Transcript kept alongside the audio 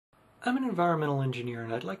I'm an environmental engineer,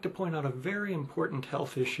 and I'd like to point out a very important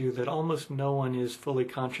health issue that almost no one is fully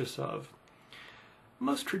conscious of.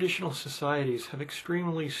 Most traditional societies have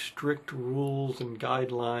extremely strict rules and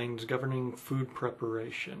guidelines governing food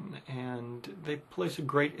preparation, and they place a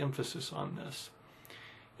great emphasis on this.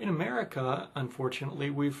 In America, unfortunately,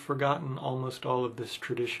 we've forgotten almost all of this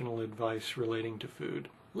traditional advice relating to food.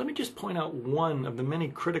 Let me just point out one of the many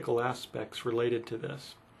critical aspects related to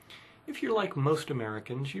this. If you're like most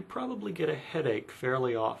Americans, you probably get a headache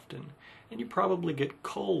fairly often, and you probably get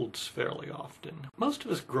colds fairly often. Most of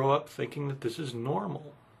us grow up thinking that this is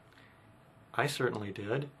normal. I certainly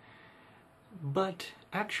did. But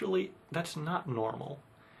actually, that's not normal.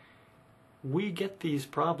 We get these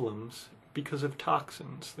problems because of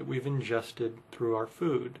toxins that we've ingested through our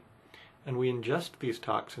food. And we ingest these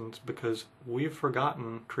toxins because we've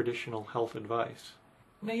forgotten traditional health advice.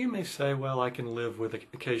 Now you may say, well, I can live with the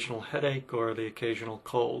occasional headache or the occasional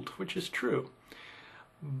cold, which is true.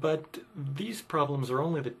 But these problems are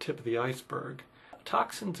only the tip of the iceberg.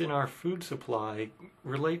 Toxins in our food supply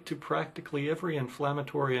relate to practically every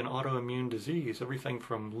inflammatory and autoimmune disease, everything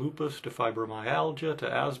from lupus to fibromyalgia to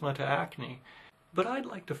asthma to acne. But I'd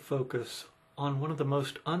like to focus on one of the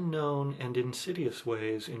most unknown and insidious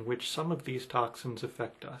ways in which some of these toxins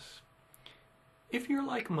affect us. If you're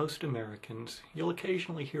like most Americans, you'll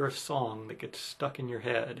occasionally hear a song that gets stuck in your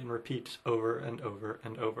head and repeats over and over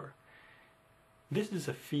and over. This is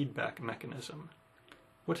a feedback mechanism.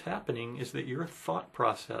 What's happening is that your thought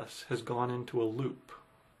process has gone into a loop.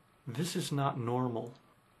 This is not normal.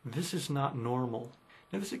 This is not normal.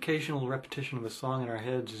 Now, this occasional repetition of the song in our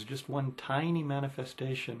heads is just one tiny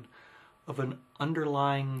manifestation of an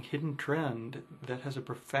underlying hidden trend that has a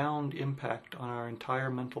profound impact on our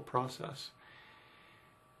entire mental process.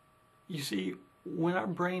 You see, when our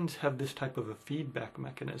brains have this type of a feedback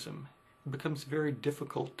mechanism, it becomes very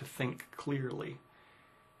difficult to think clearly.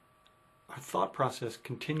 Our thought process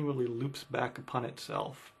continually loops back upon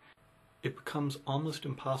itself. It becomes almost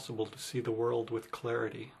impossible to see the world with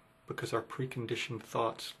clarity because our preconditioned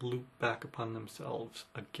thoughts loop back upon themselves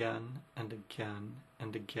again and again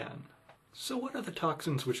and again. So what are the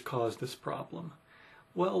toxins which cause this problem?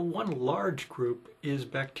 Well, one large group is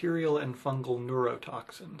bacterial and fungal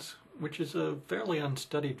neurotoxins, which is a fairly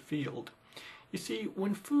unstudied field. You see,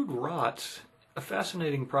 when food rots, a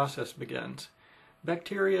fascinating process begins.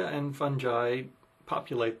 Bacteria and fungi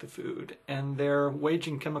populate the food, and they're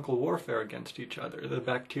waging chemical warfare against each other. The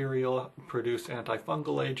bacteria produce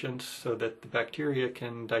antifungal agents so that the bacteria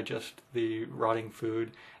can digest the rotting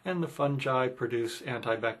food, and the fungi produce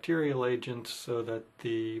antibacterial agents so that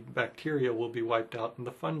the bacteria will be wiped out and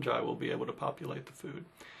the fungi will be able to populate the food.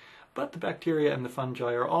 But the bacteria and the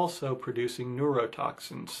fungi are also producing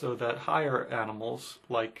neurotoxins so that higher animals,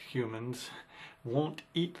 like humans, won't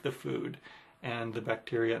eat the food, and the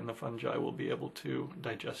bacteria and the fungi will be able to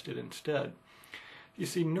digest it instead. You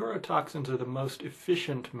see, neurotoxins are the most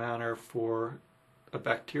efficient manner for a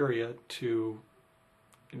bacteria to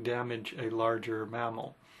damage a larger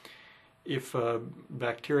mammal. If a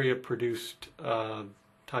bacteria produced a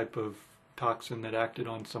type of toxin that acted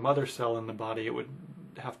on some other cell in the body, it would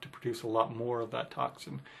have to produce a lot more of that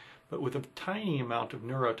toxin. But with a tiny amount of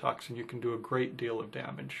neurotoxin, you can do a great deal of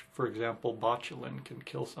damage. For example, botulin can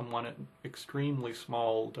kill someone at extremely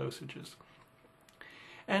small dosages.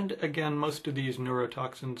 And again, most of these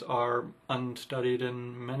neurotoxins are unstudied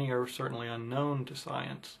and many are certainly unknown to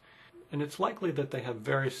science. And it's likely that they have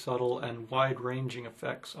very subtle and wide-ranging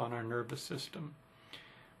effects on our nervous system.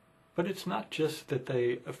 But it's not just that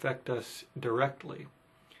they affect us directly.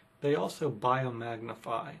 They also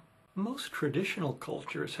biomagnify. Most traditional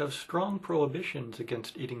cultures have strong prohibitions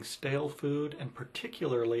against eating stale food and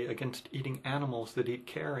particularly against eating animals that eat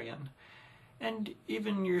carrion. And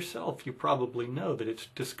even yourself, you probably know that it's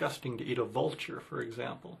disgusting to eat a vulture, for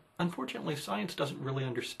example. Unfortunately, science doesn't really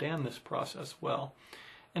understand this process well.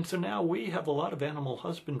 And so now we have a lot of animal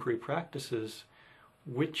husbandry practices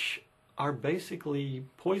which are basically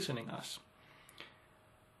poisoning us.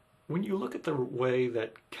 When you look at the way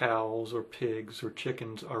that cows or pigs or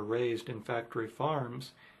chickens are raised in factory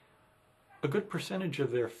farms, a good percentage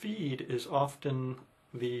of their feed is often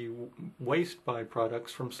the waste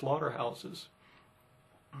byproducts from slaughterhouses.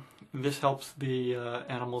 This helps the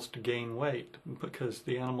animals to gain weight because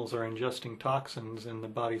the animals are ingesting toxins and the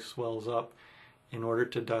body swells up in order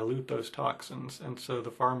to dilute those toxins, and so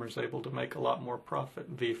the farmer is able to make a lot more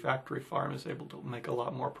profit. The factory farm is able to make a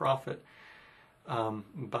lot more profit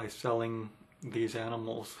by selling these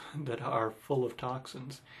animals that are full of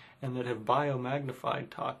toxins and that have biomagnified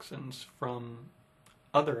toxins from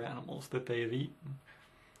other animals that they've eaten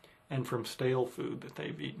and from stale food that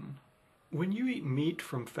they've eaten. When you eat meat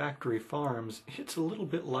from factory farms, it's a little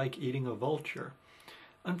bit like eating a vulture.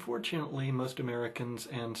 Unfortunately, most Americans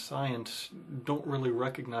and science don't really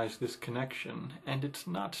recognize this connection, and it's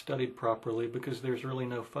not studied properly because there's really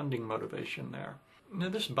no funding motivation there. Now,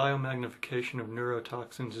 this biomagnification of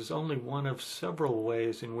neurotoxins is only one of several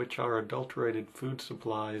ways in which our adulterated food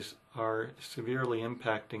supplies are severely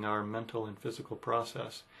impacting our mental and physical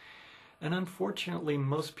process. And unfortunately,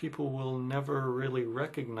 most people will never really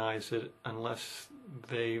recognize it unless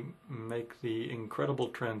they make the incredible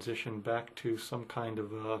transition back to some kind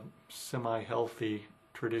of a semi-healthy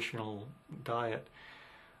traditional diet.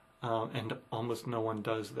 And almost no one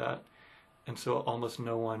does that. And so almost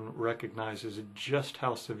no one recognizes just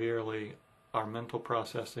how severely our mental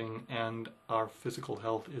processing and our physical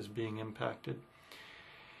health is being impacted.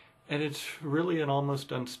 And it's really an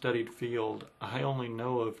almost unstudied field. I only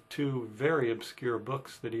know of two very obscure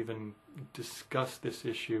books that even discuss this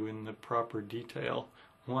issue in the proper detail.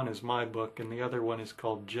 One is my book, and the other one is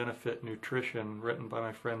called Genefit Nutrition, written by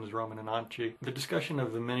my friends Roman and Anchi. The discussion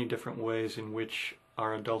of the many different ways in which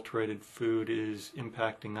our adulterated food is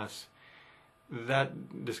impacting us,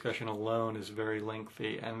 that discussion alone is very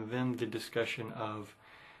lengthy. And then the discussion of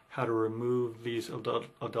how to remove these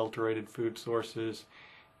adulterated food sources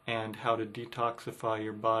and how to detoxify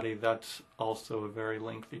your body, that's also a very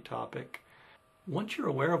lengthy topic. Once you're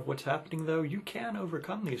aware of what's happening, though, you can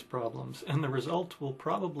overcome these problems, and the results will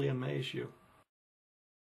probably amaze you.